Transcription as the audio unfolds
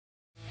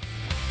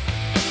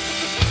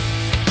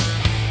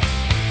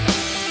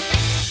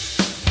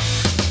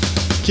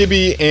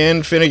Kibbe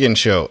and Finnegan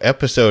Show,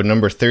 episode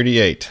number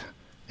 38.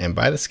 And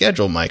by the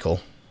schedule,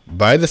 Michael,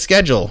 by the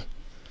schedule,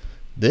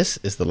 this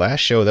is the last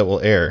show that will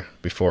air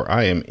before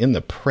I am in the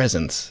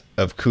presence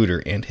of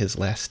Cooter and his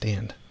last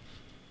stand.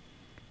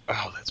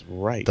 Oh, that's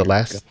right. The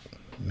last...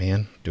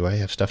 Man, do I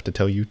have stuff to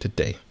tell you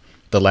today.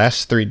 The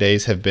last 3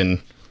 days have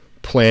been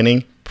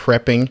planning,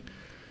 prepping.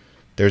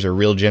 There's a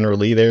real General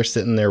Lee there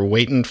sitting there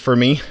waiting for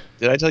me.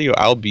 Did I tell you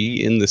I'll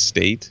be in the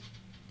state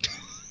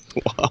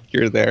while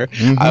you're there?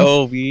 Mm-hmm. I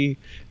will be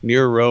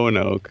near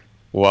Roanoke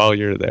while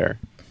you're there,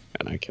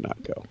 and I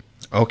cannot go.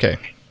 Okay,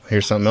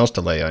 here's something else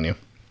to lay on you.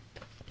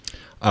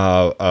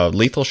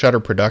 Lethal Shutter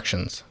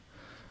Productions,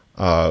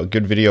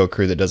 good video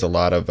crew that does a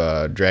lot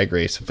of drag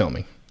race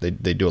filming. They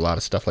do a lot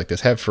of stuff like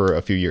this, have for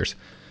a few years.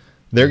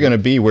 They're going to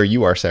be where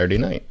you are Saturday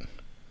night,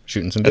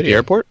 shooting some video. At the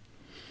airport?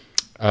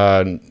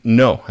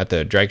 No, at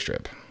the drag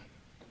strip.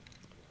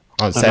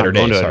 On Saturday.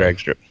 I'm going to a drag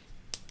strip.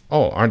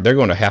 Oh, they're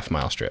going to Half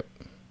Mile Strip.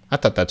 I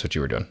thought that's what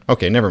you were doing.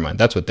 Okay, never mind.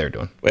 That's what they're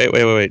doing.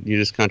 Wait. You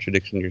just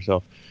contradicted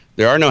yourself.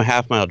 There are no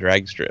half-mile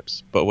drag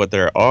strips, but what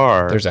there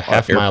are... There's a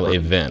half-mile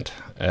event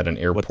at an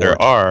airport. What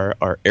there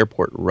are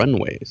airport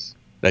runways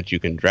that you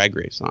can drag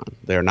race on.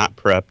 They're not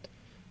prepped.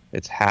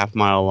 It's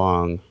half-mile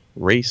long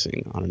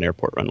racing on an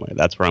airport runway.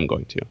 That's where I'm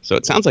going to. So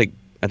it sounds like,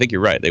 I think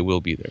you're right, they will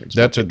be there.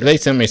 That's what they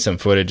sent me some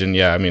footage, and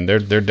yeah, I mean, they're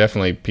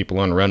definitely people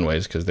on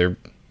runways, because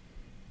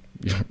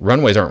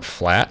runways aren't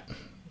flat.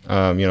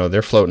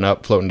 They're floating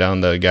up, floating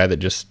down. The guy that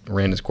just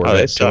ran his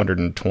Corvette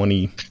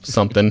 220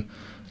 something.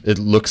 It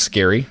looks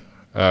scary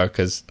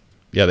because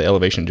the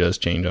elevation does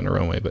change on a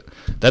runway, but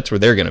that's where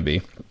they're going to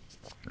be.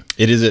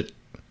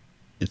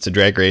 It's a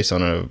drag race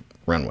on a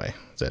runway.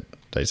 Did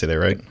I say that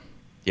right?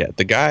 Yeah,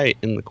 the guy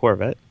in the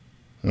Corvette,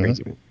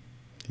 crazy man.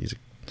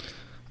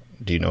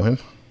 Do you know him?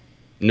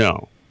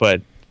 No,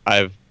 but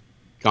I've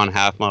gone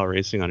half-mile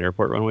racing on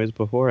airport runways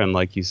before, and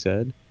like you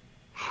said,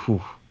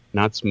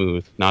 not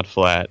smooth, not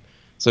flat.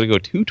 So to go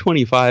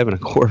 225 in a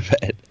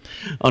Corvette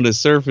on a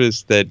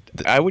surface that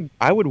I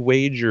would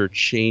wager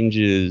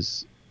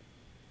changes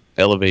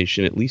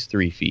elevation at least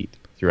 3 feet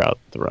throughout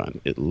the run,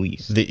 at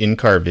least. The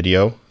in-car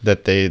video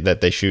that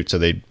they shoot, so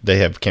they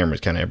have cameras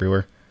kind of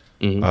everywhere.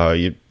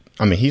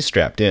 Mm-hmm. He's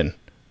strapped in,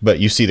 but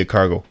you see the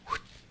car go.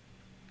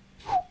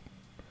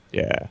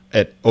 Yeah.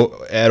 At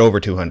over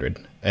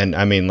 200, and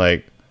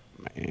man.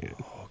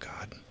 Oh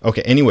God.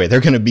 Okay. Anyway, they're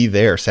going to be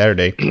there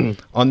Saturday.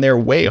 On their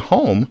way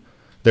home,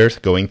 they're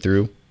going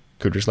through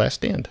Cooter's Last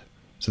Stand.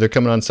 So they're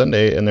coming on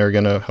Sunday, and they're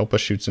going to help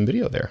us shoot some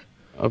video there.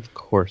 Of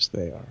course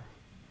they are.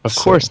 Of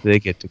course they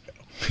get to go.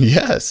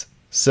 Yes.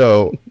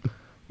 So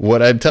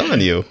what I'm telling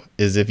you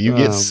is if you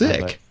get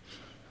sick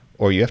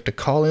or you have to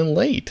call in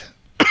late,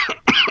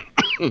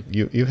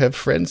 you have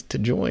friends to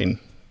join.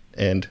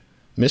 And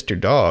Mr.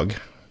 Dog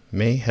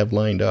may have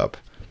lined up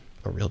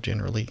a real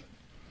General Lee.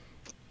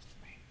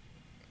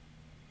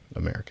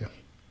 America.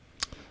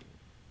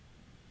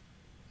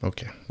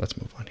 Okay, let's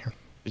move on here.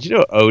 Did you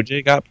know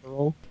OJ got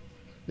parole?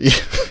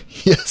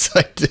 Yes,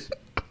 I did.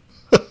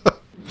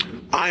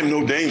 I'm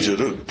no danger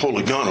to pull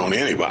a gun on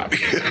anybody.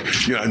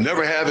 I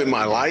never have in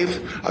my life.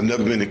 I've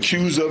never been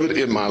accused of it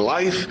in my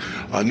life.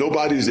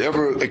 Nobody's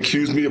ever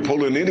accused me of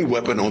pulling any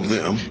weapon on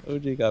them.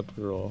 OJ got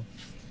parole.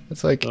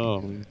 It's like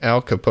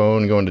Al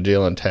Capone going to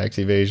jail on tax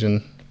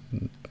evasion.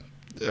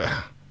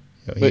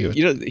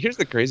 Here's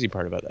the crazy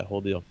part about that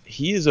whole deal.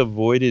 He has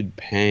avoided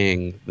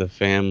paying the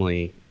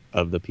family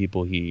of the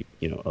people he,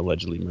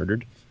 allegedly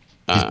murdered.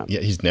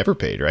 He's never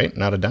paid, right?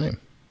 Not a dime.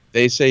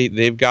 They say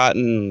they've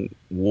gotten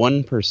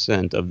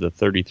 1% of the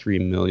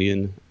 $33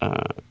 million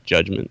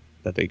judgment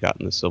that they got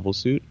in the civil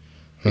suit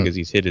because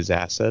he's hid his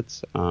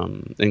assets,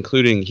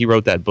 including he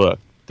wrote that book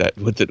that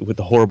with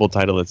the horrible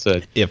title that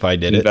said "If I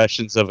Did It: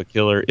 Confessions of a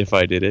Killer." If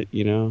I did it,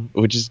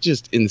 which is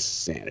just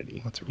insanity.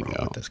 What's wrong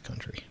with this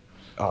country?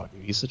 Oh,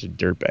 dude, he's such a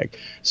dirtbag.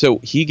 So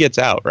he gets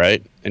out,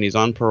 right, and he's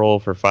on parole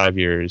for 5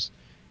 years.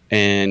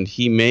 And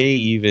he may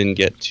even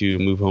get to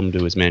move home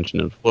to his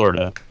mansion in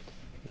Florida,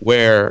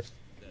 where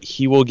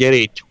he will get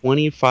a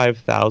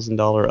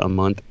 $25,000 a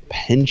month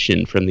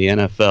pension from the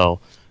NFL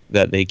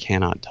that they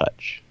cannot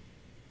touch.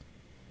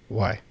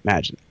 Why?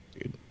 Imagine that,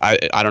 dude.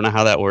 I don't know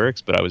how that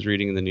works, but I was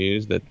reading in the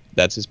news that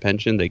that's his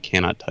pension. They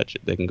cannot touch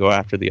it. They can go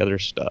after the other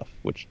stuff,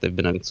 which they've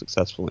been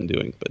unsuccessful in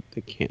doing, but they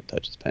can't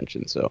touch his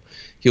pension. So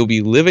he'll be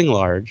living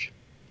large,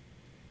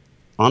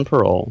 on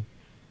parole.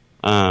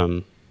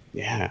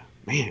 Yeah.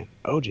 Man,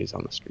 OJ's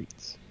on the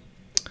streets.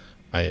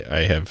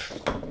 I have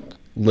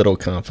little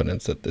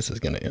confidence that this is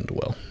going to end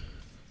well.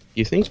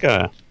 You think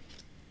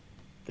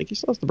he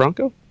still has the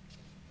Bronco?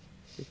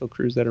 Think he'll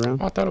cruise that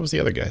around? Oh, I thought it was the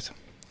other guy's.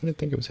 I didn't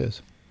think it was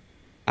his.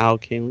 Al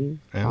Collins?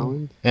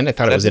 And I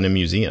thought it was in a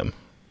museum.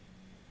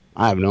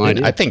 I have no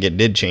idea. I think it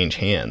did change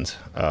hands.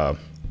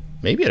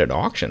 Maybe at an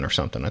auction or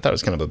something. I thought it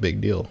was kind of a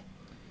big deal.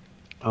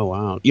 Oh,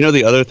 wow.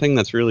 The other thing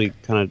that's really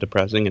kind of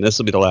depressing, and this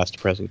will be the last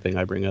depressing thing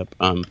I bring up.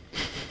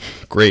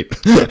 Great.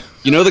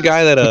 The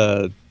guy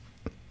that,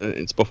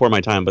 it's before my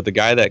time, but the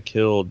guy that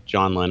killed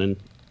John Lennon,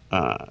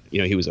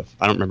 he was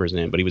I don't remember his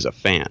name, but he was a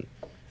fan.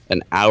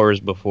 And hours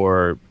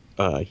before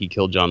he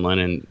killed John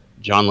Lennon,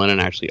 John Lennon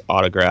actually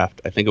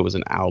autographed, I think it was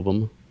an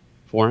album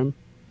for him.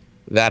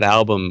 That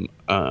album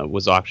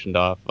was auctioned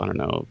off, I don't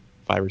know,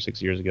 5 or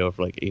 6 years ago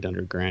for like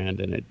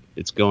 $800,000, and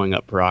it's going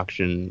up for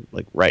auction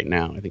like right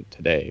now, I think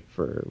today,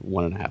 for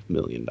 $1.5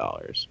 million.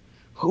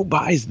 Who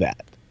buys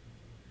that?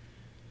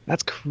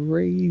 That's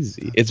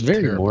crazy. It's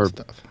very morbid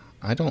stuff.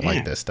 I don't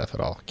like this stuff at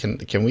all.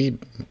 Can we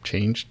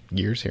change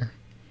gears here?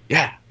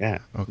 Yeah.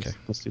 Okay.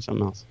 Let's do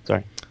something else.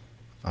 Sorry.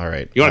 All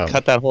right. You want to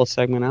cut that whole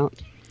segment out?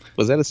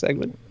 Was that a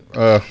segment?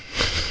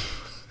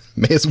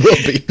 May as well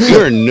be. You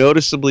are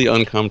noticeably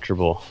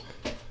uncomfortable.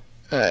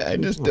 I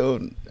just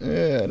don't.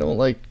 I don't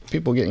like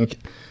people getting.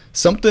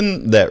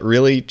 Something that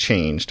really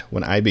changed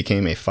when I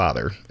became a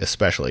father,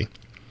 especially,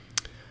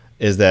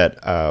 is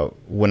that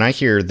when I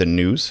hear the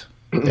news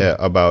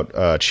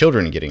about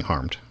children getting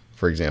harmed,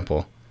 for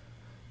example,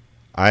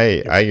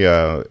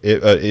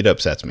 it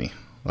upsets me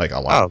like a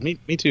lot. Oh,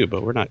 me too.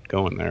 But we're not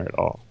going there at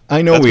all.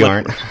 I know we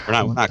aren't. We're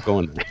not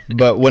going there.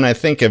 But when I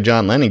think of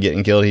John Lennon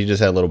getting killed, he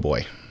just had a little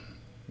boy.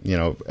 You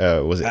know,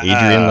 was it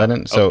Adrian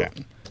Lennon? So, okay.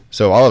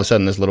 So all of a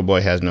sudden, this little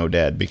boy has no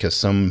dad because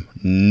some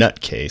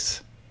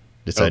nutcase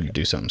decided to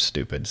do something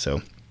stupid.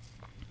 So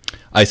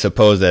I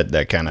suppose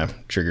that kind of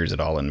triggers it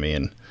all in me.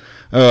 And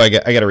I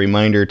got a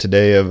reminder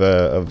today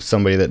of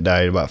somebody that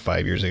died about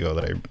 5 years ago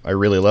that I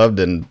really loved,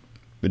 and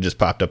it just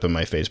popped up in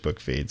my Facebook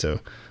feed.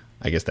 So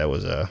I guess that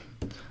was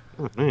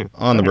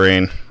on the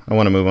brain. I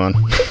want to move on.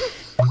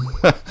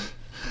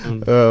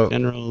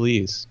 General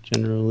Lee's.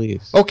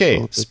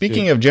 Okay,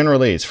 speaking of General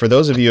Lee's, for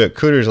those of you at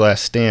Cooter's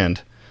Last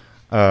Stand,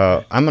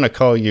 I'm going to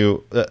call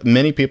you.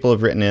 Many people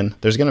have written in.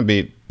 There's going to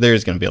be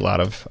a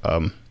lot of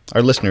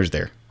our listeners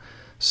there.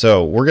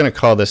 So we're going to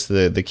call this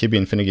the Kibbe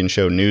and Finnegan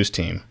Show News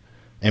Team,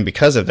 and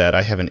because of that,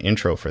 I have an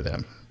intro for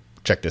them.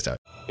 Check this out.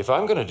 If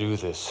I'm going to do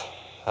this,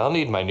 I'll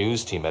need my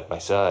news team at my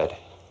side.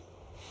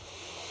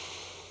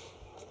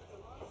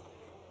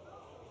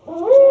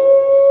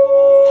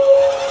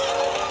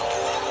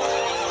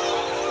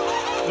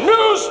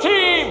 News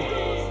team,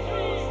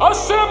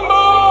 assemble!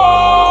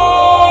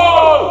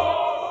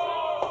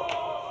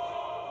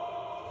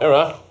 Here,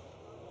 huh?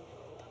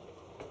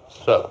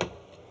 So.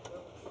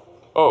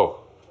 Oh.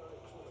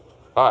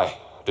 Hi.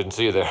 Didn't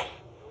see you there.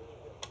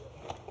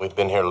 We've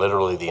been here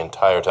literally the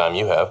entire time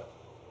you have.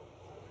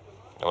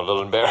 I'm a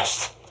little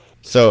embarrassed.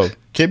 So,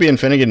 Kibbe and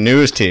Finnegan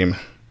News Team,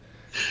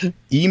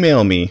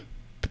 email me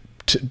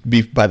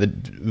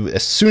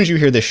as soon as you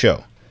hear this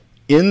show.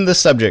 In the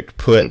subject,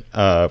 put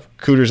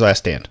Cooter's Last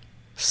Stand,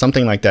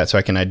 something like that, so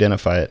I can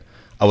identify it.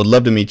 I would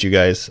love to meet you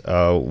guys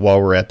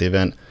while we're at the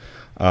event.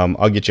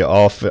 I'll get you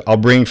all. I'll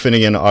bring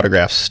Finnegan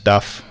autograph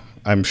stuff.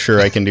 I'm sure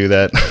I can do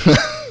that.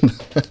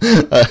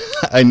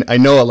 I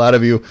know a lot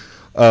of you.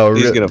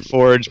 He's gonna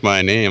forge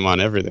my name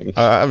on everything.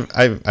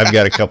 I've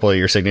got a couple of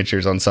your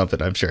signatures on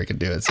something. I'm sure I can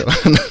do it. So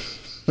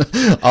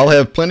I'll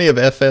have plenty of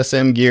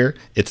FSM gear.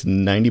 It's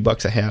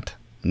 $90 a hat.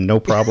 No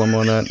problem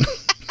on that.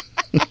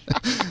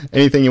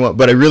 Anything you want,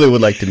 but I really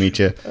would like to meet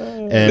you.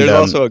 And there's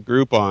also a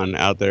Groupon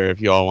out there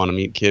if you all want to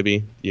meet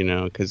Kibbe, you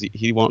know, because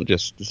he won't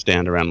just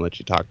stand around and let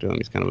you talk to him.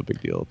 He's kind of a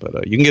big deal,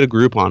 but you can get a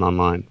Groupon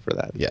online for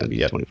that. Yeah,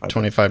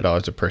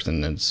 $25 a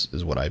person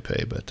is what I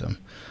pay. But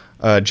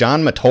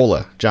John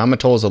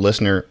Matola is a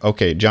listener.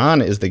 Okay,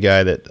 John is the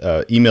guy that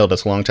emailed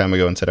us a long time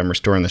ago and said, "I'm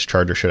restoring this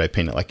charger. Should I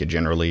paint it like a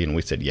General Lee?" And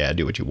we said, "Yeah,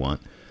 do what you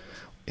want."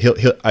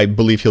 I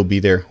believe he'll be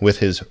there with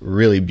his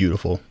really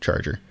beautiful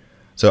charger.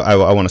 So I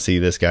want to see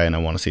this guy and I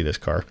want to see this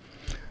car.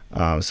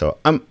 So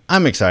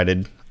I'm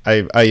excited.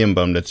 I am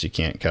bummed that you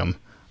can't come.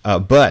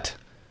 But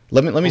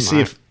let me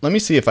see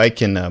if I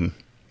can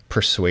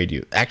persuade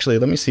you. Actually,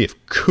 let me see if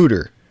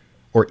Cooter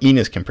or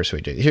Enos can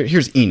persuade you.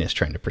 Here's Enos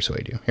trying to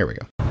persuade you. Here we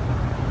go.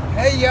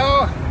 Hey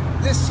y'all,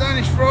 this is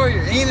Sonny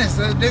Schroyer, Enos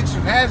of the Dukes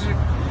of Hazzard.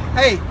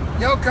 Hey,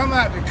 y'all come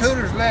out to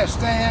Cooter's Last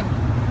Stand.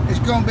 It's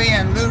going to be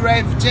in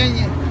Luray,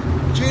 Virginia,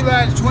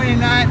 July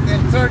 29th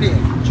and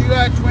 30th.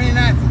 July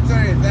 29th and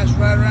 30th. That's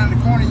right around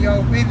the corner.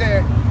 Y'all be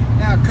there.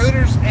 Now,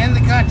 Cooters and the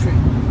country,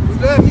 we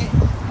love you.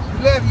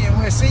 We love you, and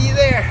we'll see you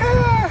there.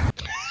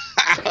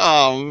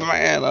 Oh,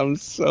 man, I'm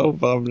so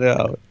bummed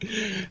out.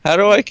 How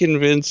do I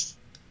convince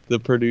the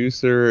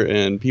producer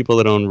and people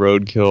that own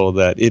Roadkill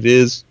that it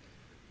is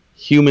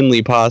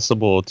humanly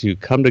possible to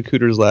come to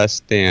Cooter's Last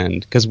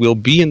Stand, because we'll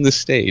be in the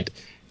state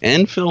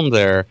and film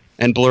there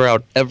and blur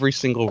out every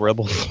single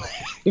rebel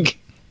flag?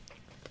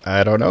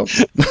 I don't know.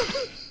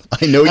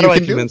 I know you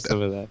can convince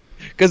them of that?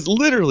 Because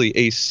literally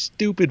a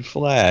stupid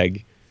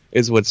flag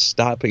is what's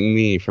stopping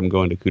me from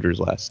going to Cooter's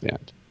Last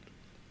Stand.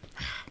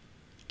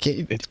 Can't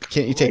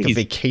you take a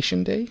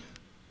vacation day?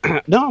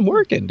 No, I'm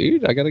working,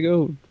 dude. I gotta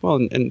go. Well,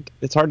 and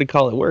it's hard to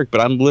call it work,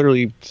 but I'm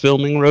literally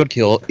filming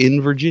Roadkill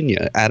in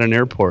Virginia at an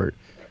airport,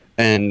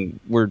 and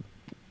we're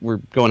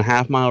going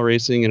half-mile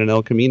racing in an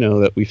El Camino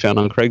that we found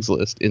on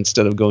Craigslist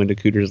instead of going to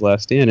Cooter's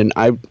Last Stand. And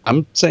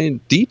I'm saying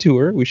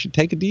detour. We should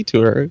take a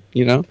detour.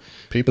 You know,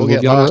 people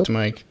get lost,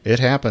 Mike. It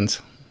happens.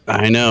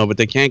 I know, but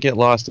they can't get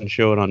lost and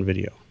show it on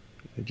video.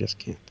 They just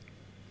can't.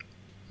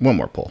 One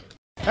more poll.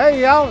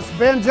 Hey y'all, it's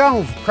Ben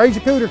Jones, Crazy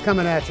Cooter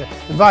coming at you,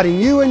 inviting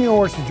you and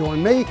yours to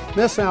join me,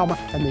 Miss Alma,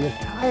 and the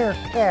entire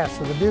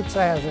cast of the Dukes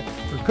of Hazzard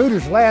for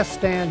Cooter's Last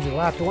Stand,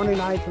 July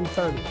 29th and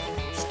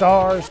 30th.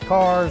 Stars,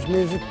 cars,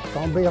 music,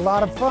 gonna be a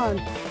lot of fun.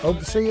 Hope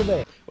to see you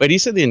there. Wait, you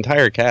said the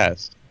entire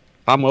cast?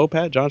 Tom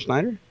Wopat, John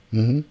Schneider?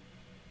 Mm-hmm.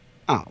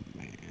 Oh,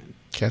 man.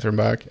 Catherine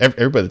Bach.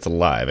 Everybody that's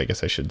alive, I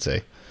guess I should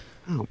say.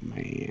 Oh,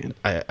 man.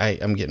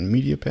 I'm getting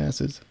media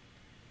passes.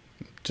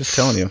 Just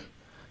telling you.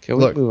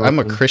 Look, I'm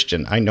a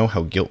Christian. I know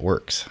how guilt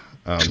works.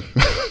 I'm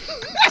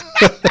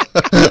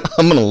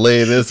going to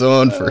lay this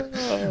on for...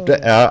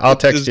 I'll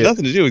text you. There's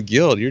nothing to do with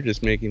guilt. You're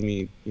just making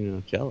me,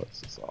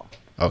 jealous. That's all.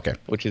 Okay.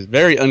 Which is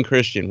very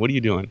unchristian. What are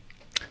you doing?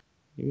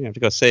 You have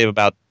to go save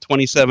about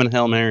 27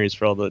 Hail Marys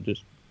for all the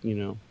just,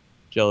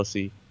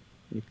 jealousy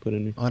you put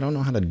in there. I don't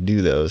know how to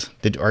do those.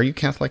 Are you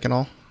Catholic at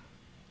all?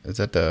 Is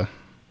that the...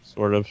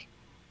 Sort of.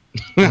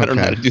 I don't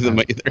know how to do them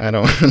either. I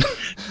don't.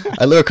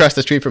 I live across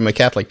the street from a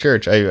Catholic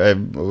church. I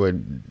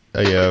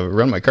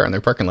run my car in their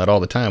parking lot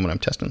all the time when I'm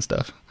testing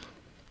stuff.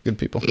 Good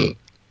people.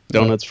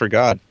 Donuts for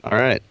God. All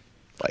right,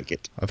 like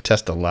it. I've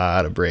tested a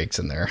lot of brakes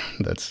in there.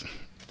 That's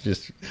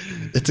just.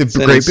 It's a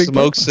sending great big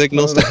smoke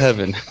signals to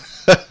heaven.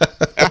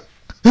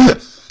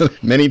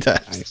 Many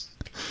times.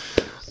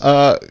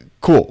 Nice.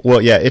 Cool.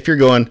 Well, yeah. If you're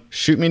going,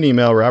 shoot me an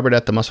email,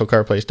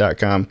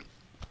 robert@themusclecarplace.com.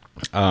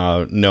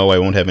 No, I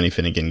won't have any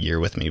Finnegan gear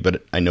with me,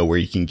 but I know where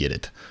you can get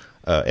it.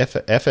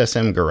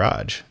 FSM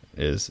Garage,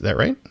 is that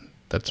right?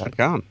 That's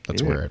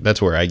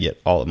where I get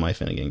all of my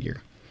Finnegan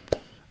gear.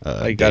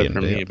 I got it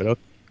from me, but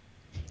okay.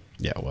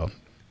 Yeah, well,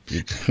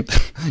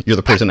 you're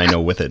the person I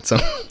know with it. So,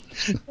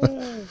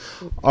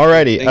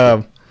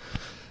 alrighty.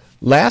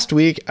 Last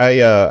week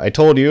I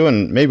told you,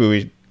 and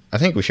I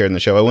think we shared in the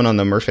show. I went on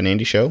the Murph and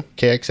Andy show,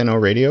 KXNO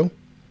Radio.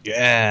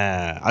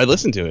 Yeah, I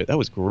listened to it. That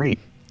was great.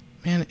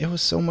 Man, it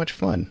was so much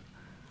fun.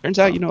 Turns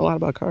out you know a lot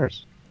about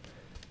cars.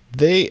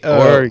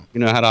 Or you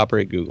know how to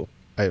operate Google.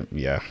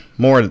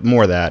 More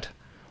of that.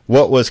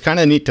 What was kind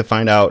of neat to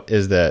find out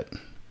is that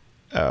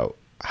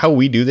how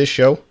we do this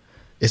show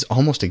is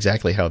almost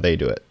exactly how they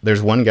do it.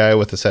 There's one guy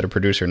with a set of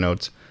producer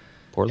notes,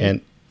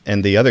 and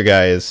the other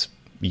guy is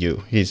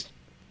you. He's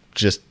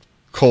just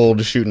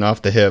cold, shooting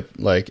off the hip,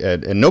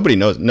 and nobody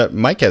knows.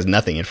 Mike has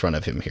nothing in front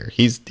of him here.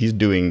 He's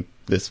doing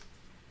this,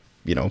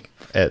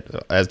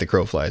 as the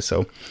crow flies.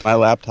 So my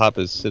laptop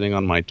is sitting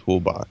on my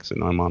toolbox,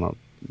 and I'm on a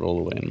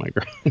rollaway in my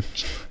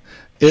garage.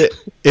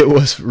 It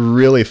was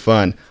really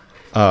fun.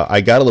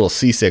 I got a little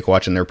seasick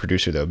watching their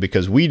producer though,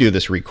 because we do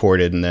this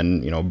recorded, and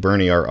then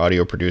Bernie, our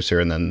audio producer,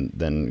 and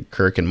then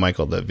Kirk and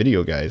Michael, the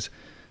video guys,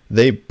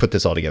 they put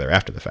this all together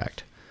after the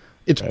fact.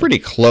 It's pretty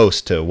close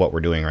to what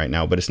we're doing right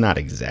now, but it's not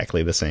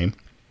exactly the same.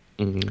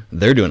 Mm-hmm.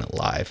 They're doing it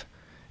live,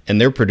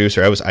 and their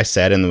producer, I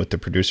sat in with the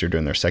producer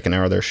during their second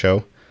hour of their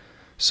show.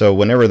 So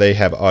whenever they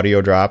have audio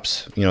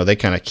drops, they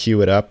kind of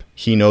cue it up.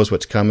 He knows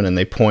what's coming, and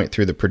they point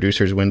through the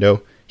producer's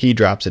window. He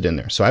drops it in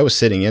there. So I was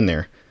sitting in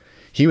there.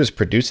 He was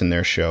producing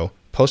their show,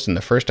 posting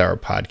the first hour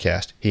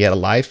podcast. He had a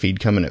live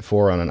feed coming at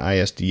 4 on an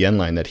ISDN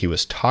line that he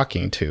was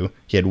talking to.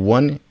 He had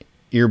one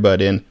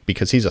earbud in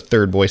because he's a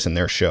third voice in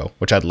their show,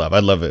 which I'd love.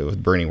 I'd love it if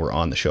Bernie were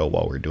on the show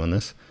while we're doing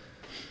this.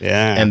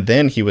 Yeah. And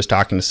then he was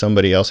talking to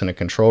somebody else in a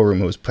control room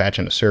who was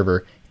patching a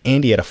server,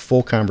 and he had a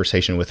full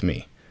conversation with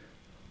me.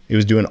 He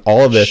was doing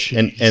all of this,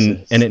 and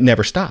it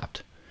never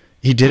stopped.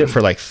 He did it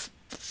for like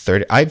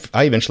 30. I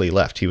eventually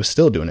left. He was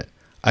still doing it.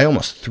 I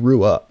almost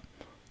threw up.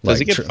 Does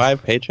he get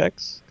 5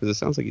 paychecks? Because it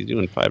sounds like he's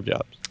doing 5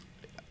 jobs.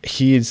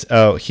 He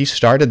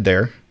started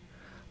there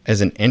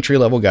as an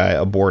entry-level guy,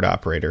 a board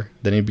operator.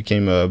 Then he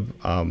became a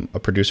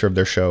producer of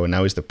their show, and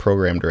now he's the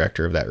program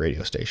director of that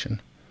radio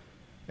station.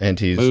 And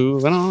he's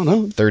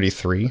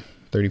 33,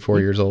 34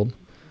 years old.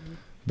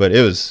 But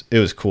it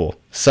was cool.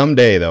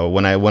 Someday, though,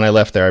 when I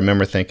left there, I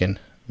remember thinking,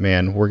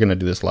 man, we're going to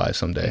do this live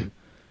someday.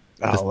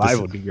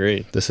 Live would be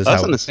great. This is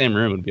us in the same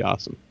room would be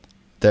awesome.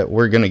 That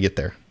we're going to get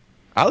there.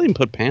 I'll even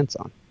put pants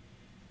on.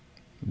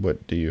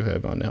 What do you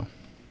have on now?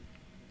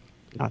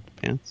 Not the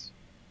pants.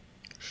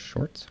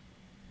 Shorts?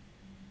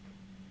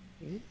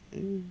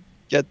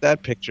 Get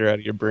that picture out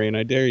of your brain,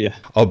 I dare you.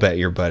 I'll bet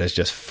your butt is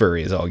just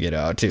furry as all get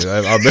out, too.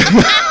 I'll bet.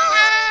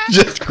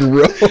 Just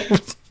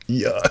gross.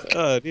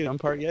 Yuck. Dude, I'm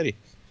part Yeti.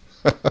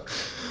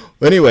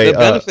 Anyway. The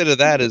benefit of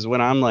that is when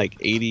I'm like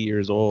 80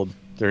 years old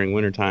during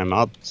wintertime,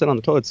 I'll sit on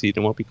the toilet seat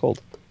and won't be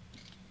cold.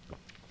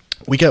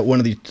 We got one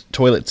of these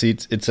toilet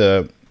seats. It's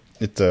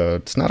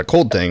not a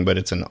cold thing, but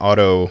it's an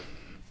auto,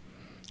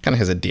 kind of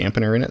has a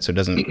dampener in it, so it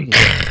doesn't,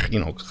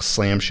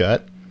 slam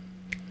shut.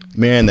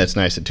 Man, that's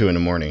nice at 2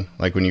 a.m.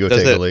 Like when you go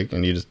take a leak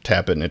and you just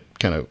tap it and it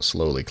kind of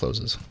slowly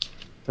closes.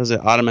 Does it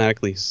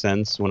automatically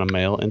sense when a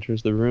male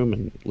enters the room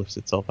and lifts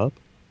itself up?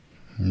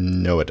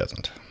 No, it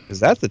doesn't. Because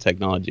that's the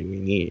technology we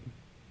need.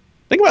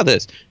 Think about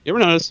this. You ever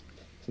notice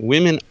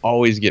women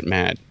always get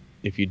mad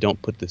if you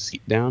don't put the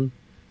seat down?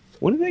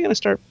 When are they going to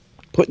start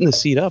putting the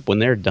seat up when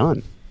they're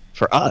done?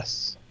 For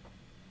us.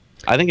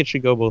 I think it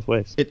should go both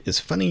ways. It is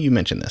funny you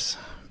mention this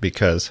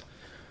because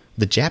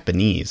the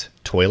Japanese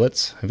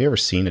toilets, have you ever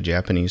seen a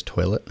Japanese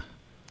toilet?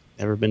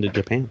 ever been to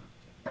Japan.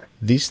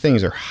 These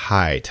things are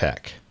high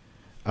tech.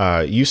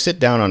 You sit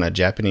down on a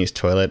Japanese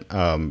toilet,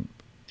 and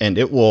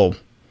it will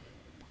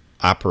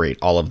operate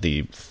all of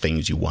the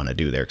things you want to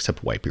do there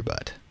except wipe your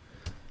butt.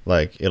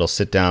 Like, it'll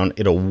sit down,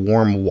 it'll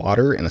warm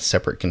water in a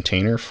separate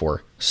container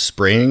for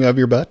spraying of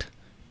your butt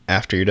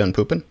after you're done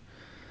pooping.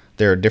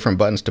 There are different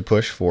buttons to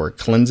push for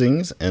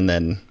cleansings, and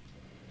then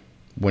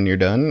when you're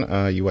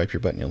done, you wipe your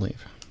butt and you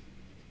leave.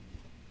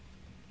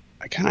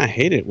 I kind of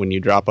hate it when you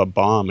drop a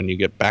bomb and you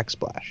get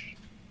backsplash.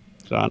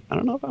 So I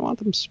don't know if I want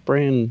them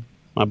spraying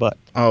my butt.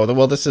 Oh,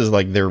 well, this is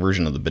like their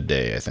version of the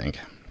bidet, I think.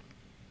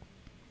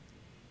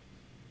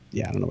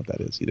 Yeah, I don't know what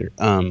that is either.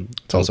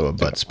 It's also a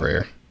butt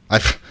sprayer.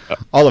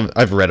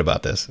 I've read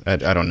about this. I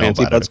don't know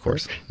about it, of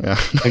course. Yeah.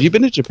 Have you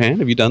been to Japan?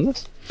 Have you done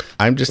this?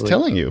 I'm just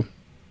telling you.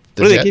 What,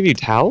 do they give you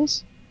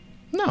towels?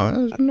 No, it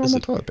was normal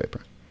toilet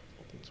paper.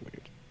 That's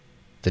weird.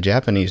 The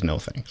Japanese know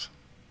things.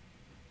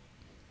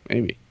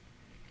 Maybe.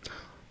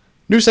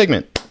 New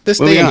segment. This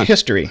day in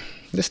history.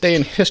 This day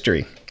in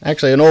history.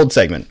 Actually, an old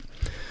segment.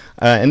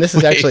 And this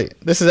is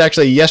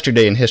actually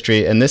yesterday in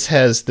history, and this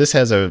has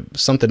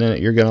something in it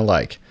you're gonna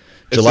like.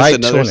 July 20th.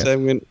 Another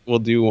segment we'll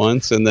do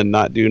once and then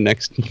not do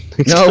next.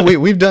 No,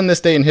 we've done this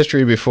day in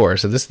history before,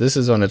 so this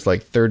is on its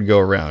like third go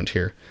around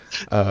here.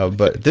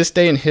 But this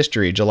day in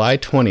history, July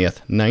 20th,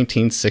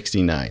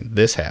 1969,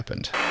 this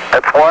happened.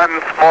 It's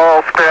one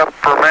small step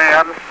for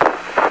man,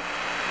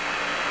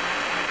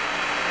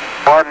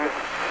 one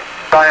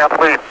giant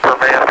leap for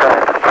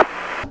mankind.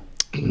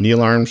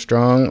 Neil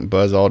Armstrong,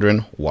 Buzz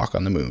Aldrin walk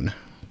on the moon.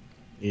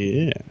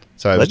 Yeah.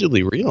 So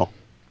allegedly real.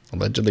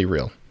 Allegedly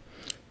real.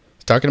 I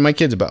was talking to my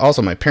kids about.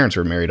 Also, my parents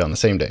were married on the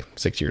same day,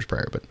 6 years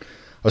prior. But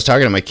I was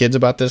talking to my kids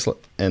about this,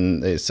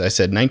 and I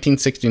said,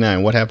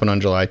 1969. What happened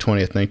on July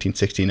 20th,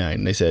 1969?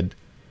 And they said,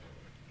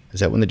 "Is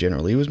that when the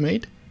General Lee was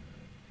made?"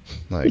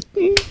 Like,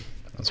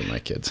 those are my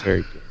kids.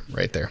 Very good.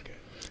 Right there.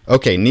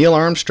 Okay, Neil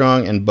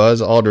Armstrong and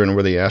Buzz Aldrin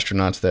were the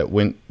astronauts that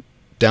went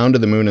down to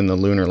the moon in the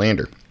lunar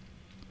lander.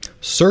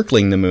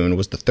 Circling the moon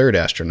was the third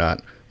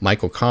astronaut,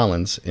 Michael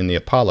Collins, in the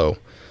Apollo,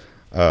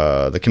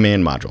 the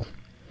command module.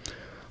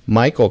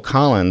 Michael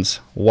Collins'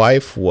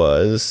 wife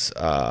was,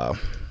 I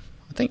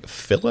think,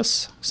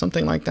 Phyllis,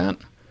 something like that.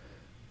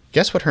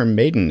 Guess what her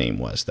maiden name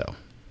was, though?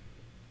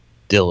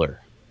 Diller.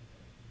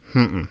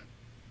 Oh.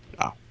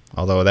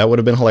 Although that would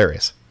have been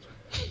hilarious.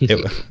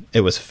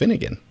 It was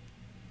Finnegan.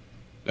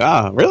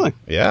 Ah, really?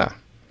 Yeah.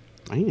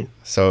 Man.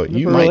 So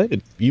you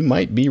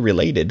might be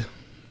related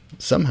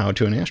somehow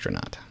to an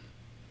astronaut.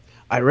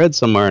 I read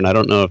somewhere, and I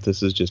don't know if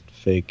this is just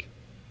fake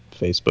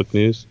Facebook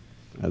news,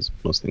 as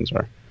most things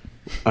are.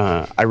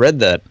 I read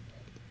that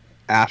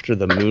after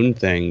the moon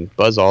thing,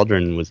 Buzz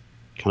Aldrin was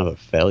kind of a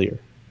failure.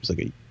 He was like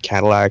a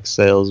Cadillac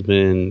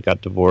salesman,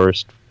 got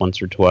divorced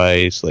once or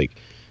twice, like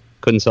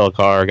couldn't sell a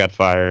car, got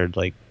fired.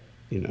 Like,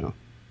 you know,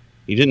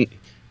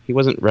 he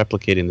wasn't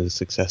replicating the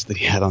success that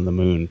he had on the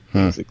moon,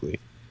 basically.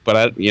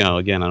 But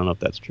again, I don't know if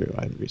that's true.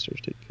 I haven't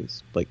researched it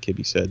because, like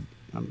Kibbe said,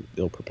 I'm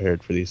ill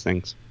prepared for these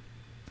things.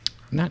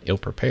 I'm not ill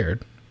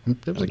prepared.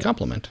 It was a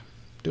compliment.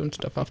 Doing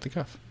stuff off the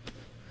cuff.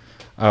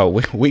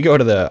 We go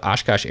to the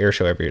Oshkosh Air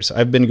Show every year. So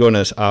I've been going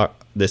to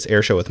this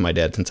air show with my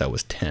dad since I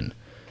was 10.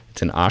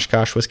 It's in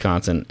Oshkosh,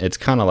 Wisconsin. It's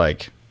kind of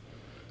like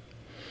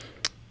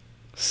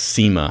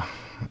SEMA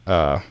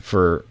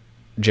for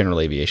general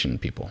aviation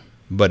people.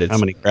 But it's, how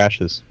many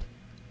crashes?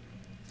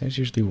 There's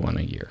usually one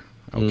a year.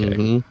 Okay,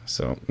 mm-hmm.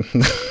 So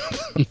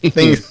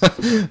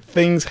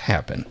things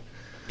happen.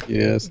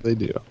 Yes, they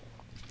do.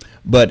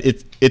 But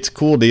it's a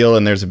cool deal,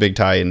 and there's a big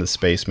tie in the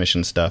space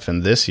mission stuff.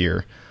 And this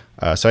year,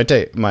 so I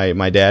take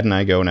my dad and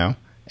I go now,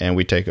 and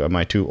we take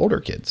my two older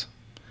kids,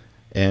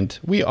 and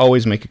we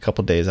always make a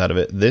couple days out of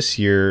it. This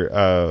year,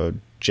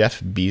 Jeff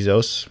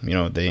Bezos,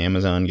 the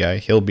Amazon guy,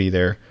 he'll be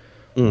there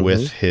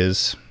with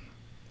his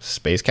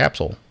space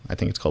capsule. I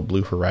think it's called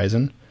Blue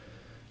Horizon.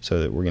 So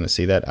that we're going to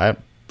see that.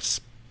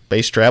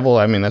 Space travel,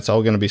 that's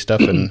all going to be stuff,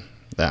 and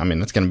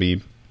that's going to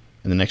be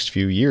in the next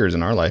few years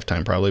in our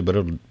lifetime probably, but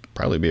it'll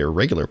probably be a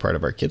regular part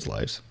of our kids'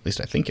 lives. At least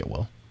I think it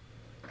will.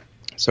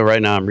 So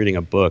right now I'm reading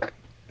a book.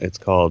 It's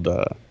called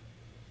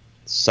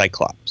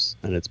Cyclops,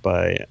 and it's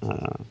by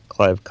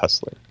Clive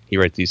Cussler. He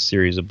writes these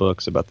series of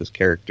books about this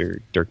character,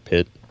 Dirk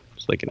Pitt.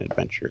 It's like an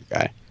adventure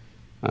guy.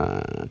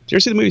 Did you ever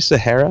see the movie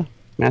Sahara?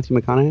 Matthew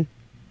McConaughey?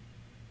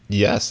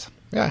 Yes.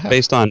 Yeah, I have.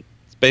 Based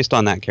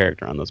on that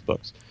character on those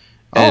books.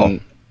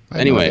 And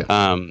anyway,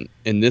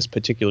 in this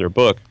particular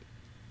book,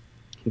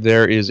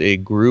 there is a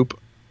group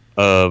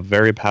of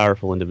very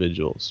powerful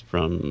individuals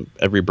from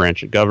every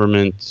branch of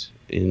government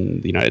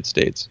in the United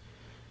States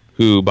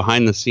who,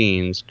 behind the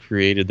scenes,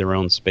 created their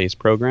own space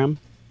program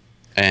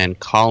and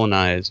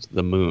colonized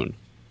the moon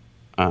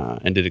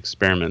and did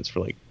experiments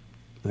for I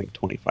think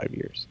 25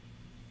 years.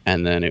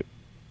 And then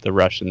the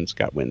Russians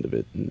got wind of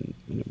it, and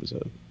it was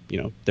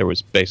there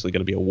was basically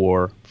going to be a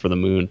war for the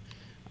moon.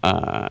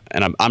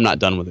 And I'm not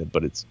done with it,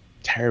 but it's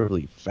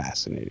terribly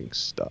fascinating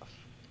stuff.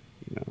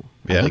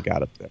 How they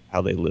got up there,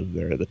 how they lived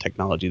there, the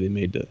technology they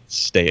made to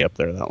stay up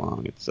there that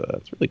long. It's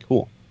really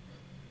cool.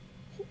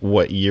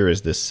 What year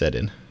is this set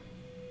in?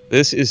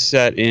 This is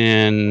set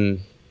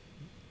in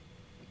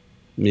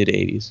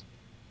mid-'80s.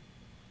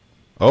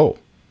 Oh.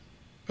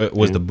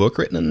 Was the book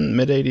written in the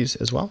mid-'80s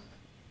as well?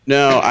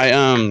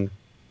 No,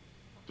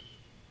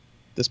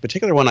 this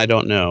particular one I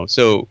don't know.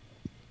 So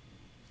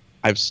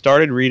I've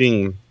started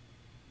reading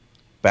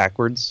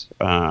backwards.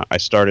 I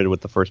started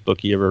with the first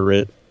book he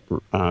ever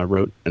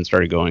wrote and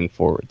started going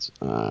forwards.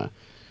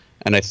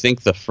 And I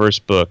think the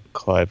first book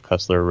Clive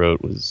Cussler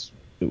wrote was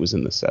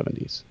in the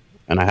 70s,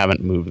 and I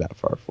haven't moved that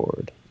far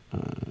forward.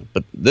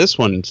 But this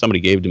one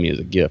somebody gave to me as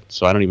a gift,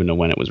 so I don't even know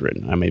when it was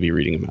written. I may be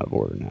reading them out of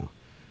order now.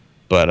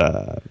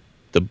 But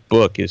the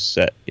book is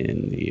set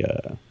in the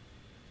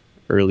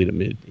early to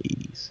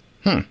mid-'80s.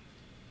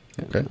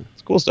 Okay.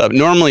 It's cool stuff.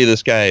 Normally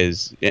this guy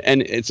is,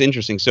 and it's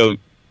interesting. So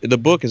the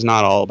book is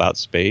not all about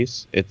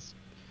space. It's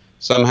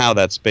somehow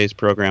that space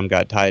program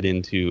got tied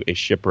into a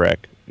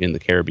shipwreck in the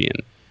Caribbean.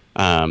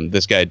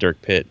 This guy,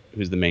 Dirk Pitt,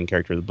 who's the main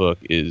character of the book,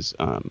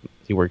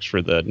 he works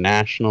for the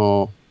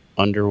National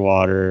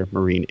Underwater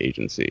Marine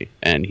Agency,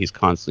 and he's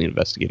constantly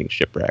investigating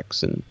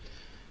shipwrecks and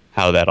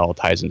how that all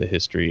ties into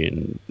history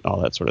and all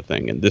that sort of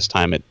thing. And this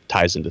time it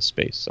ties into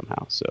space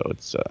somehow. So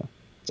it's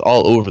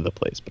all over the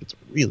place, but it's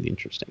really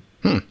interesting.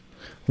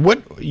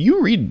 What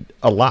you read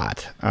a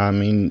lot? I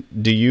mean,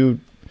 do you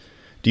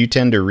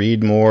tend to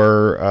read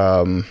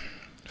more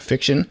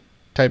fiction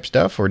type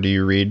stuff, or do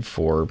you read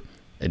for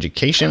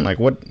education? Like,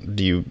 what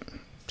do you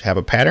have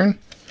a pattern?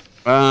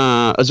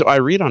 So I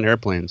read on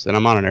airplanes, and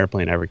I'm on an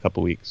airplane every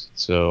couple weeks.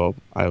 So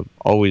I've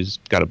always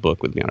got a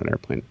book with me on an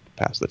airplane to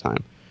pass the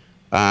time.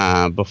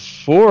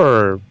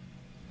 Before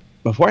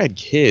I had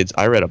kids,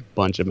 I read a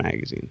bunch of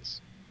magazines,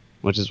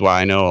 which is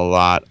why I know a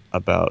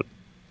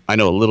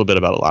little bit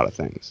about a lot of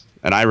things.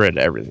 And I read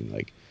everything,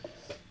 like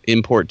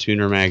import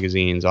tuner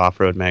magazines,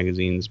 off-road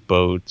magazines,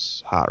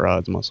 boats, hot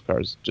rods, muscle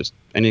cars, just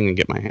anything to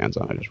get my hands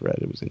on. I just read.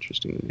 It was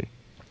interesting to me.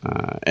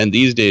 And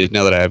these days,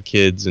 now that I have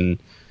kids and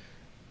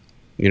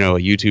a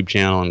YouTube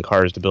channel and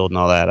cars to build and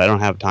all that, I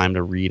don't have time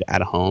to read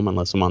at home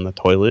unless I'm on the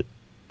toilet.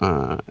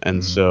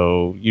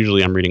 So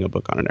usually I'm reading a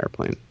book on an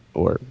airplane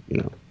or,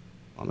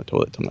 on the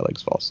toilet till my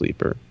legs fall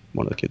asleep or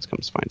one of the kids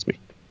comes and finds me.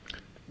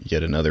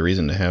 Yet another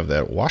reason to have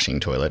that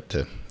washing toilet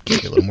to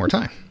give you a little more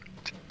time.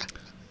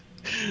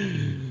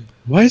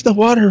 Why is the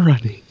water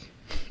running?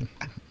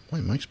 Boy,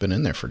 Mike's been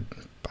in there for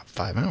about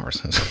 5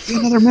 hours.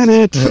 Another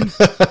minute.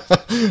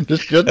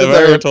 just have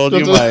I ever told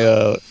you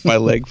my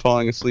leg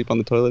falling asleep on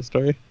the toilet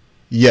story?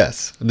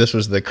 Yes. This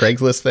was the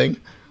Craigslist thing?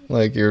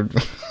 Like you're...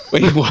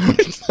 Wait,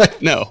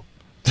 what? No.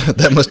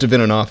 That must have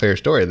been an off-air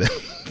story then.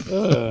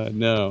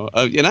 No.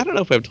 And I don't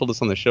know if I've told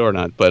this on the show or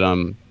not, but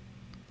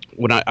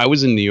when I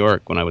was in New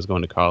York when I was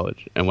going to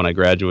college, and when I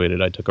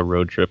graduated, I took a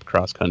road trip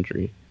cross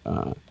country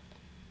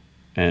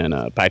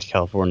and back to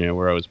California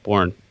where I was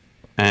born.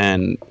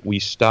 And we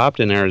stopped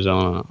in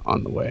Arizona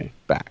on the way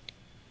back.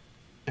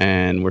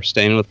 And we're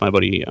staying with my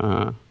buddy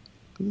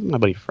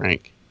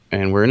Frank.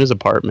 And we're in his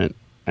apartment.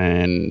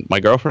 And my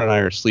girlfriend and I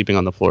are sleeping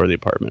on the floor of the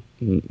apartment.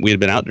 And we had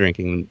been out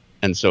drinking.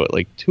 And so at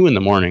like 2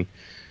 a.m,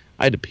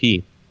 I had to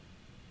pee.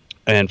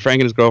 And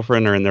Frank and his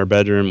girlfriend are in their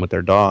bedroom with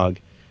their dog.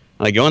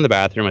 And I go in the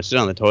bathroom, I sit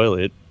on the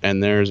toilet,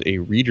 and there's a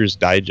Reader's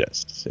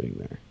Digest sitting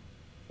there.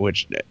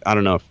 Which, I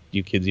don't know if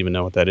you kids even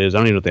know what that is. I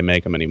don't even know if they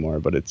make them anymore,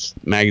 but it's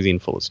a magazine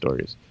full of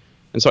stories.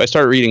 And so I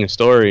start reading a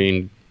story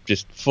and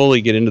just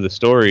fully get into the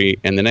story.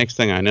 And the next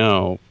thing I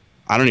know,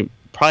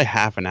 probably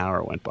half an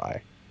hour went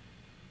by.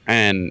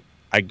 And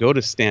I go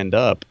to stand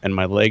up, and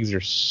my legs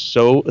are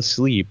so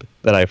asleep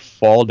that I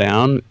fall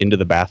down into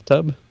the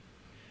bathtub.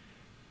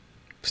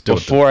 Still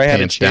before I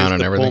had a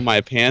chance to pull my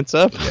pants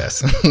up.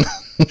 Yes.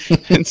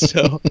 And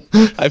so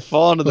I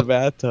fall into the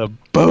bathtub,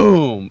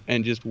 boom,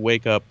 and just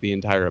wake up the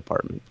entire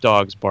apartment.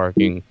 Dogs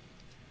barking.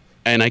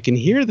 And I can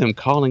hear them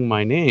calling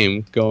my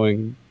name,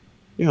 going,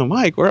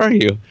 Mike, where are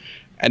you?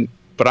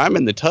 But I'm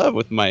in the tub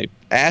with my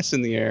ass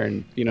in the air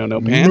and,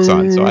 no pants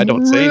on, so I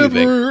don't say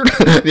anything.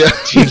 Yeah.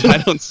 Dude, I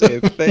don't say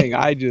a thing.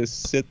 I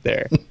just sit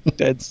there,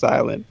 dead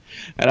silent.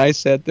 And I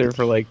sat there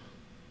for like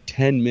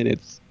 10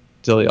 minutes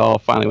till they all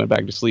finally went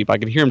back to sleep. I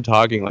could hear them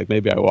talking, like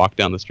maybe I walked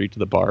down the street to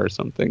the bar or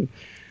something.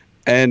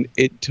 And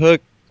it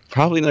took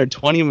probably another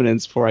 20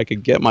 minutes before I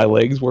could get my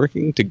legs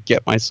working to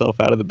get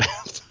myself out of the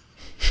bathtub.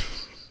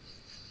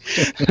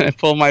 And I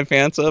pulled my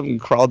pants up and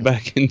crawled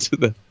back into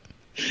the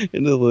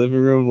living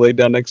room, laid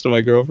down next to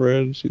my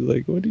girlfriend. She's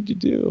like, "What did you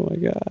do?"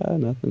 I'm like,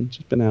 nothing.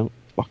 Just been out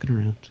walking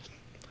around.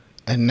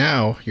 And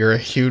now you're a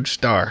huge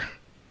star.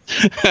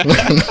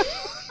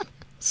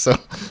 So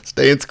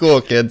stay in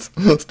school, kids.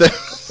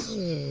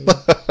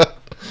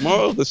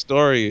 Moral of the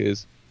story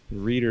is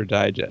Reader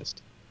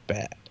Digest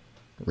bad.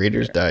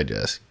 Reader's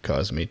Digest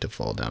caused me to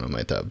fall down in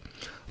my tub.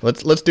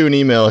 Let's do an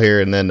email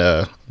here, and then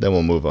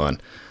we'll move on.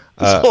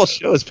 This whole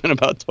show has been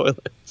about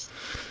toilets.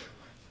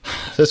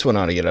 This one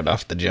ought to get it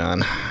off the John.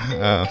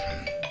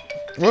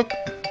 Whoop.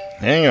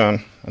 Hang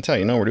on. That's how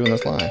you know we're doing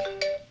this live.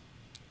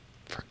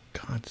 For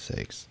God's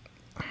sakes.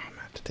 I'm going to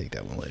have to take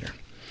that one later.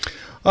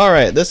 All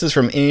right. This is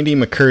from Andy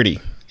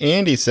McCurdy.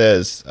 Andy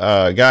says,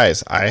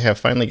 guys, I have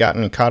finally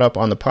gotten caught up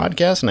on the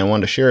podcast, and I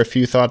wanted to share a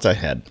few thoughts I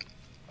had.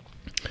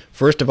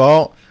 First of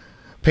all,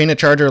 paint a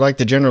Charger like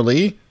the General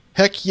Lee?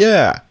 Heck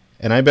yeah!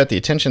 And I bet the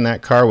attention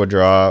that car would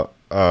draw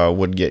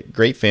would get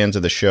great fans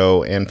of the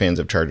show and fans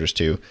of Chargers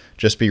too.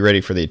 Just be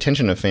ready for the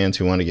attention of fans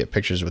who want to get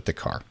pictures with the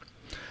car.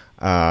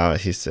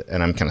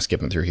 And I'm kind of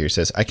skipping through here. He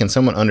says, I can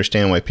somewhat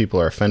understand why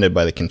people are offended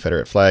by the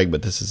Confederate flag,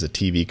 but this is a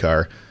TV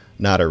car,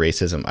 not a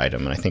racism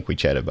item. And I think we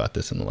chatted about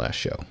this in the last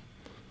show.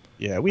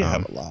 Yeah, we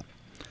have a lot.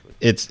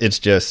 It's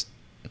just,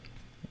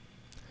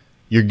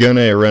 you're going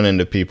to run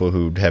into people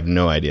who have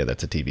no idea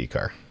that's a TV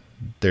car.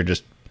 They're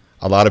just,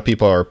 a lot of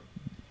people are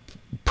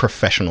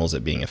professionals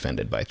at being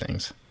offended by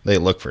things. They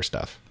look for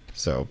stuff.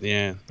 So,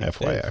 yeah,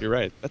 FYI. You're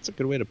right. That's a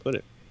good way to put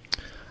it.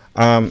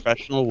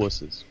 Professional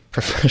wusses.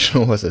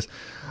 Professional wusses.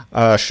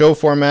 Show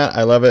format,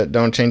 I love it.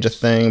 Don't change a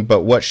thing.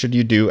 But what should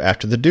you do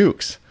after the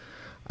Dukes?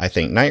 I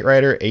think Knight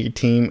Rider,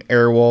 A-Team,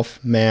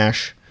 Airwolf,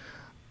 MASH,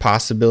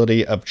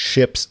 possibility of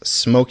Chips,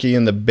 Smokey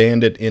and the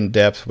Bandit in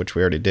depth, which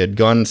we already did.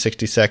 Gun,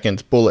 60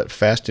 Seconds, Bullet,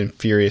 Fast and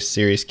Furious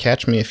series,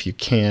 Catch Me If You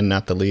Can,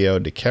 not the Leo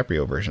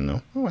DiCaprio version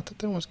though. Oh, I thought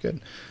that was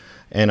good.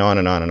 And on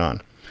and on and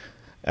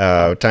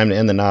on. Time to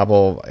end the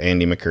novel,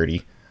 Andy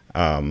McCurdy.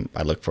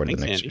 I look forward to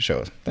the next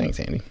show. Thanks,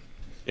 Andy.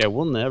 Yeah,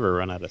 we'll never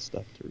run out of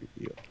stuff to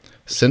review.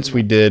 Since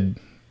we did,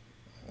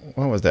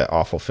 what was that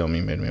awful film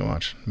you made me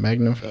watch?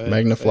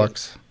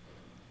 Magnaflux?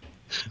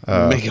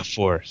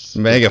 Megaforce.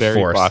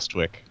 Megaforce.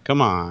 Bostwick.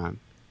 Come on.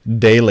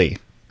 Daily,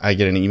 I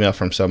get an email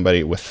from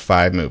somebody with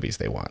 5 movies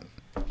they want.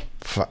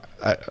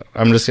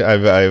 I'm just, one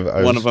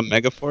of them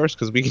Megaforce,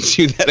 because we can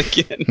do that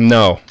again.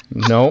 No,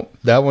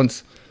 that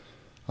one's,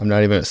 I'm not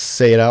even going to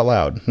say it out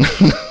loud.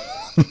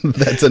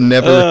 That's a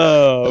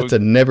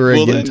never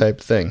again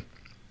type thing.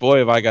 Boy,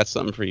 have I got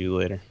something for you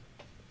later.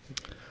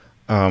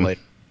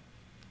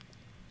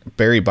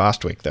 Barry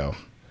Bostwick, though.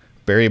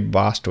 Barry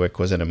Bostwick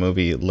was in a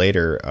movie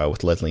later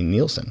with Leslie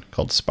Nielsen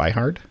called Spy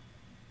Hard.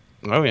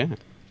 Oh, yeah.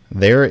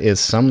 There is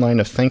some line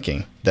of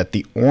thinking that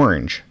the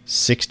orange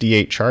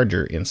 68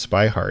 Charger in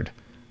Spy Hard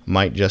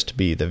might just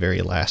be the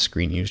very last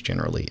screen used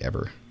generally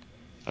ever.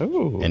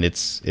 Oh. And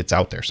it's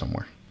out there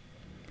somewhere.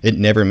 It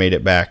never made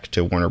it back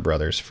to Warner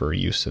Brothers for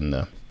use in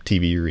the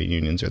TV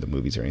reunions or the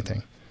movies or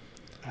anything.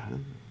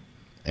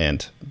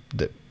 And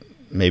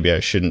maybe I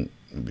shouldn't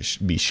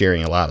be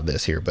sharing a lot of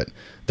this here, but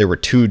there were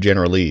 2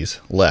 General Lees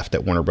left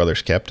that Warner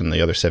Brothers kept, and the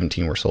other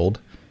 17 were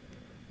sold.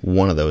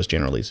 One of those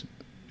General Lees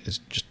is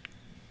just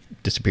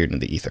disappeared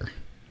into the ether.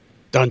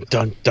 Dun,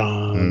 dun,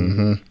 dun.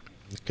 Mm-hmm.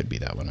 It could be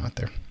that one out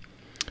there.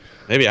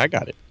 Maybe I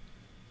got it.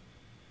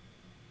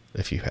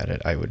 If you had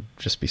it, I would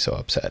just be so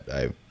upset.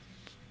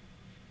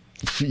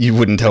 You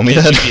wouldn't tell me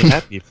that? You'd be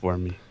happy for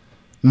me.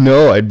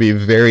 No, I'd be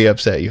very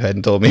upset you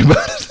hadn't told me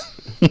about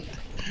it.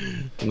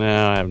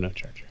 No, I have no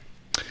Charger.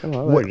 Oh,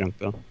 I like junk,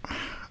 though.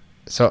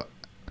 So,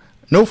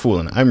 no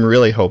fooling. I'm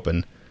really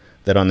hoping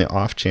that on the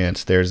off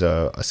chance there's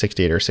a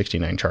 68 or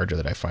 69 Charger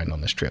that I find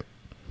on this trip.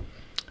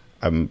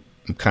 I'm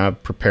kind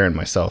of preparing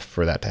myself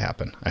for that to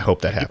happen. I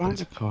hope that happens.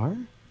 You buying a car?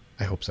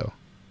 I hope so.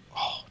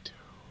 Oh,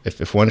 dude.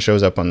 If one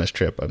shows up on this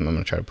trip, I'm going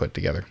to try to put it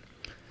together.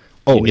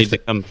 Oh, you need to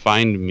come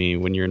find me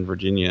when you're in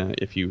Virginia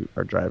if you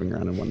are driving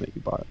around in one that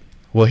you bought.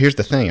 Well, here's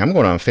the thing. I'm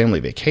going on a family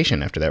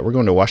vacation after that. We're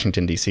going to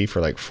Washington, D.C. for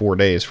like 4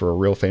 days for a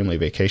real family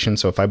vacation.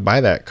 So if I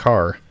buy that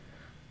car,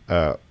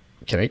 can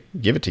I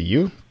give it to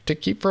you to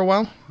keep for a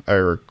while?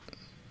 Or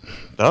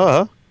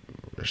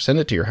send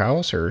it to your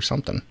house or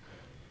something?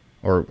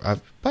 Or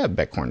I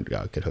bet Corn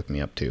God could hook me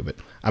up too. But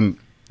I'm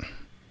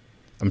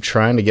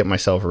trying to get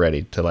myself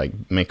ready to like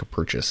make a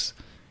purchase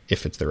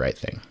if it's the right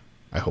thing.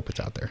 I hope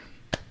it's out there.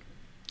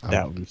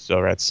 That would be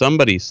so rad.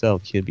 Somebody sell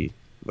Kibbe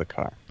the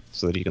car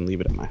so that he can leave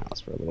it at my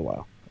house for a little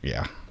while.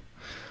 Yeah.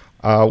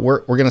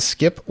 We're going to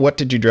skip What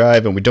Did You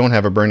Drive? And we don't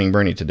have a Burning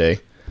Bernie today.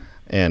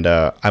 And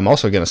I'm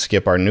also going to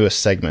skip our newest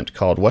segment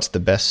called What's the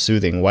Best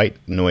Soothing White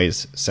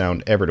Noise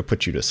Sound Ever to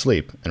Put You to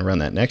Sleep? And run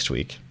that next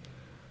week.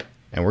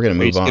 And we're going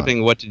to move on. Are you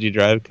skipping What Did You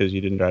Drive because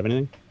you didn't drive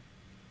anything?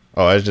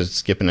 Oh, I was just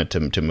skipping it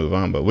to move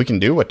on. But we can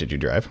do What Did You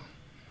Drive?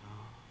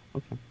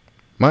 Okay.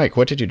 Mike,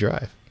 what did you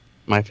drive?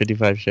 My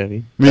 55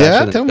 Chevy.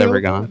 Yeah, tell me. Never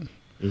gone.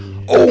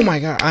 Yeah. Oh my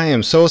God, I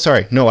am so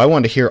sorry. No, I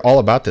wanted to hear all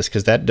about this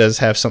because that does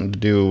have something to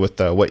do with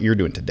what you're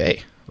doing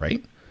today,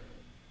 right?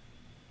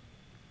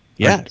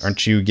 Yes.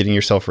 Aren't you getting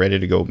yourself ready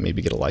to go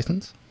maybe get a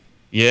license?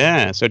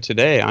 Yeah, so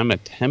today I'm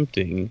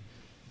attempting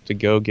to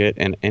go get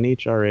an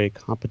NHRA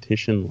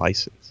competition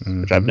license,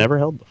 which I've never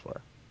held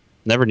before.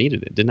 Never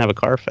needed it. Didn't have a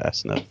car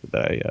fast enough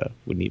that I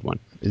would need one.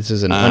 This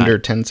is an under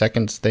 10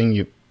 seconds thing.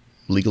 You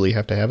legally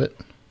have to have it?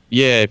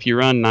 Yeah, if you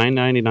run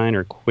 999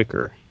 or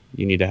quicker,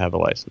 you need to have a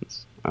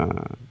license.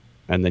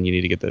 And then you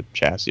need to get the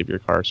chassis of your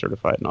car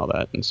certified and all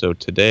that. And so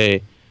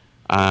today,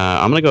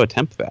 I'm going to go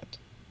attempt that.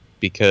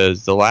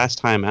 Because the last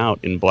time out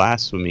in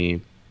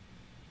Blasphemy,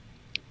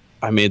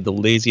 I made the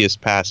laziest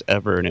pass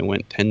ever, and it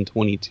went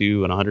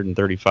 1022 and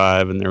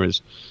 135, and there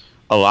was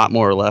a lot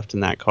more left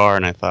in that car.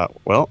 And I thought,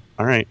 well,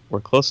 all right,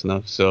 we're close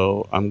enough,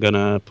 so I'm going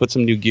to put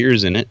some new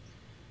gears in it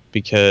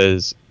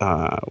because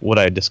what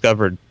I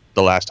discovered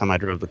the last time I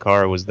drove the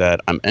car was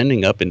that I'm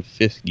ending up in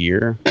 5th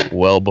gear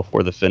well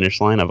before the finish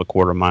line of a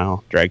 1/4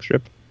 mile drag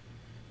strip.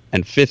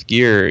 And 5th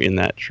gear in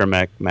that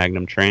Tremec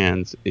Magnum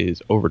Trans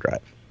is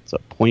overdrive. It's a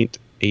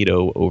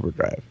 0.80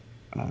 overdrive,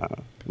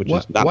 which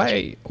is not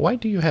much. Why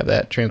do you have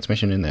that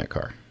transmission in that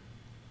car?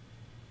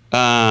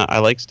 I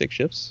like stick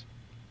shifts,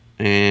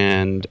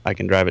 and I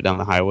can drive it down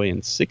the highway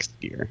in 6th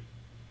gear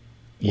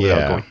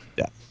without going to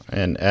death.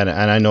 And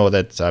I know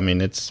that's, I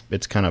mean, it's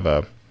kind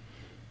of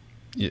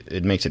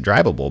it makes it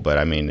drivable, but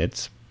I mean,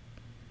 it's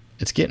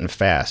getting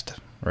fast,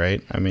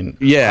 right? I mean,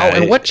 yeah. Oh,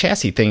 and what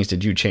chassis things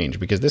did you change?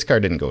 Because this car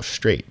didn't go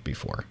straight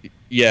before.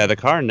 Yeah, the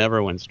car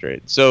never went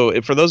straight.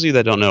 So for those of you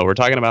that don't know, we're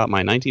talking about my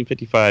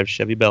 1955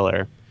 Chevy Bel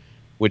Air,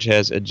 which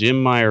has a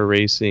Jim Meyer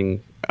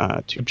Racing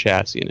tube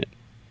chassis in it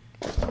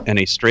and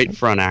a straight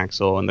front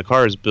axle. And the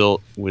car is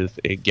built with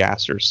a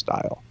gasser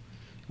style,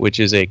 which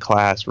is a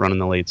class run in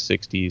the late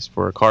 60s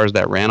for cars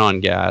that ran on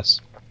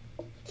gas.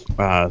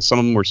 Some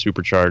of them were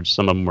supercharged,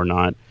 some of them were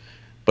not.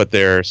 But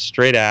they're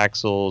straight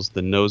axles.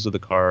 The nose of the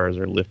cars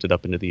are lifted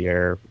up into the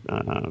air.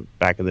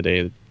 Back in the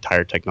day, the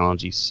tire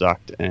technology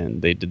sucked,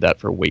 and they did that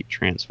for weight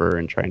transfer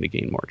and trying to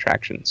gain more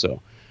traction.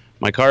 So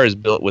my car is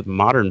built with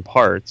modern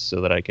parts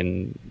so that I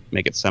can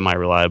make it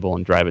semi-reliable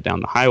and drive it down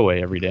the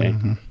highway every day.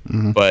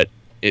 But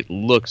it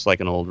looks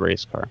like an old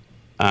race car.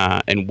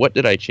 And what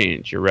did I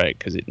change? You're right,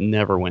 because it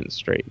never went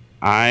straight.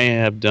 I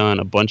have done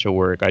a bunch of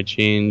work. I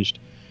changed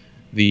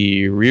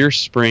the rear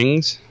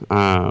springs.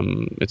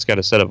 It's got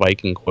a set of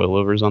Viking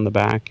coilovers on the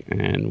back,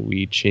 and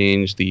we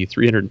changed the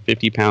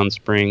 350-pound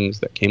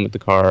springs that came with the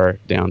car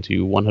down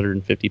to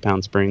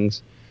 150-pound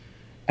springs.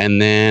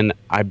 And then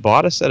I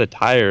bought a set of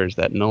tires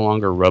that no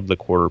longer rub the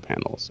quarter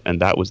panels,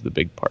 and that was the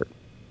big part.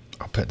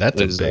 Oh, but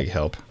that's a big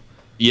help.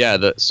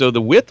 Yeah, so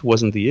the width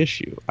wasn't the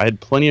issue. I had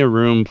plenty of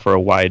room for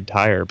a wide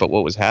tire, but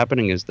what was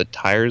happening is the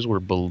tires were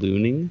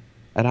ballooning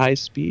at high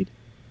speed.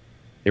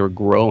 They were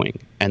growing,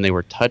 and they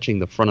were touching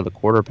the front of the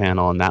quarter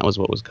panel, and that was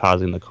what was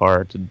causing the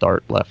car to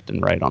dart left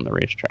and right on the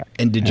racetrack.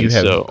 And did you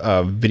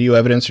have video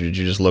evidence, or did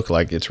you just look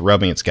like it's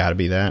rubbing, it's got to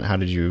be that? How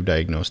did you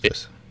diagnose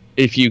this?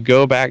 If you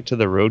go back to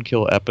the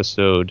Roadkill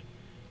episode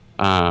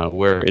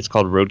where it's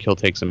called Roadkill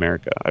Takes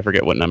America, I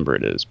forget what number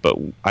it is, but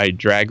I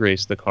drag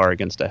raced the car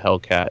against a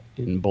Hellcat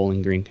in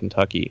Bowling Green,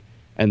 Kentucky,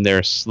 and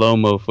there's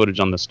slow-mo footage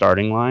on the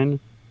starting line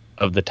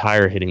of the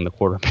tire hitting the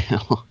quarter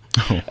panel.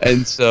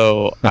 And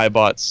so I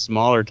bought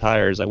smaller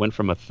tires. I went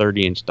from a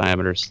 30-inch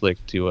diameter slick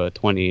to a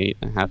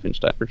 28.5-inch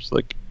diameter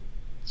slick.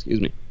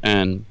 Excuse me.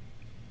 And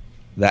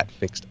that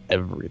fixed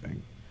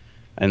everything.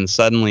 And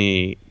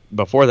suddenly,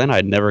 before then,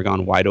 I'd never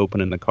gone wide open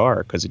in the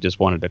car because it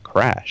just wanted to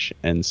crash.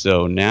 And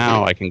so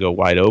now I can go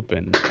wide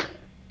open,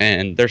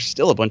 and there's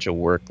still a bunch of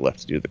work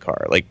left to do to the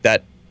car. Like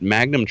that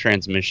Magnum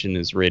transmission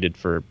is rated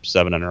for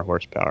 700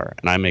 horsepower,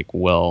 and I make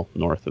well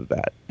north of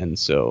that. And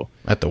so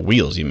at the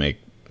wheels, you make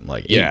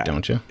like 8,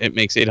 don't you? It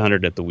makes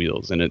 800 at the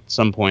wheels, and at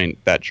some point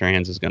that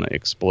trans is going to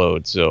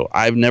explode. So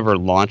I've never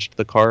launched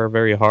the car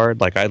very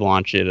hard. Like I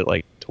launch it at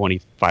like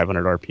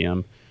 2,500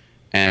 RPM,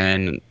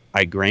 and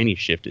I granny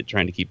shifted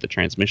trying to keep the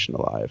transmission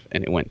alive,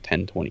 and it went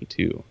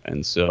 1022.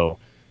 And so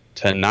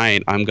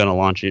tonight I'm going to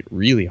launch it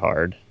really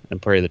hard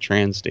and pray the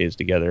trans stays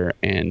together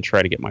and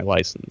try to get my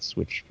license,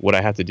 which what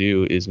I have to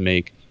do is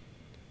make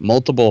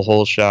multiple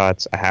hole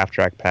shots, a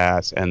half-track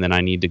pass, and then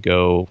I need to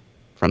go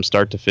from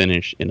start to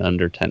finish in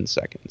under 10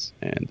 seconds,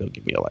 and they'll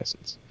give me a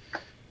license.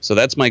 So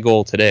that's my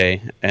goal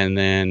today, and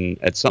then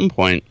at some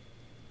point,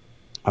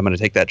 I'm going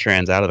to take that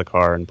trans out of the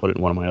car and put it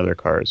in one of my other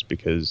cars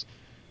because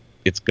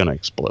it's going to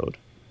explode,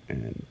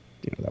 and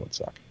that would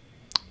suck.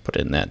 Put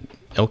it in that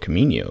El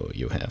Camino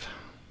you have.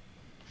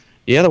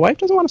 Yeah, the wife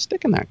doesn't want to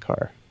stick in that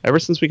car. Ever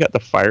since we got the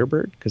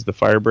Firebird, because the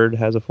Firebird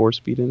has a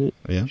 4-speed in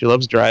it, she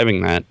loves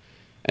driving that,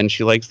 and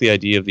she likes the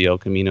idea of the El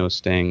Camino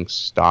staying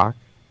stock.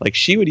 Like,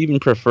 she would even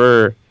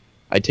prefer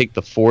I take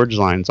the forge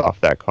lines off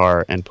that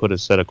car and put a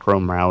set of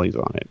chrome rallies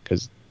on it,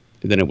 because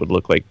then it would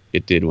look like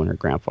it did when her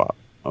grandpa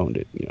owned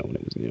it, when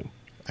it was new.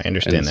 I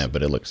understand that,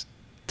 but it looks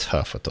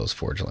tough with those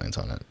forge lines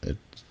on it.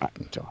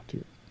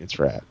 Dude, it's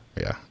rad.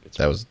 Yeah,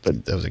 that was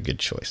a good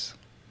choice.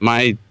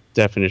 My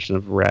definition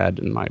of rad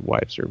and my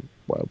wife's are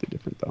wildly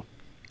different, though.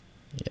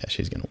 Yeah,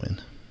 she's gonna win.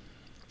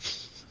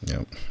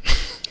 Yep.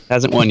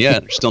 Hasn't won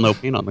yet. There's still no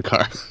paint on the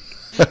car.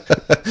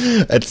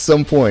 At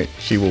some point,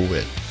 she will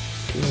win.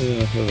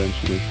 Yeah,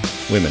 eventually.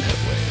 Women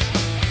have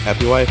ways.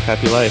 Happy wife,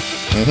 happy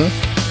life.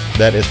 Mm-hmm.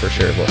 That is for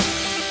sure. Well,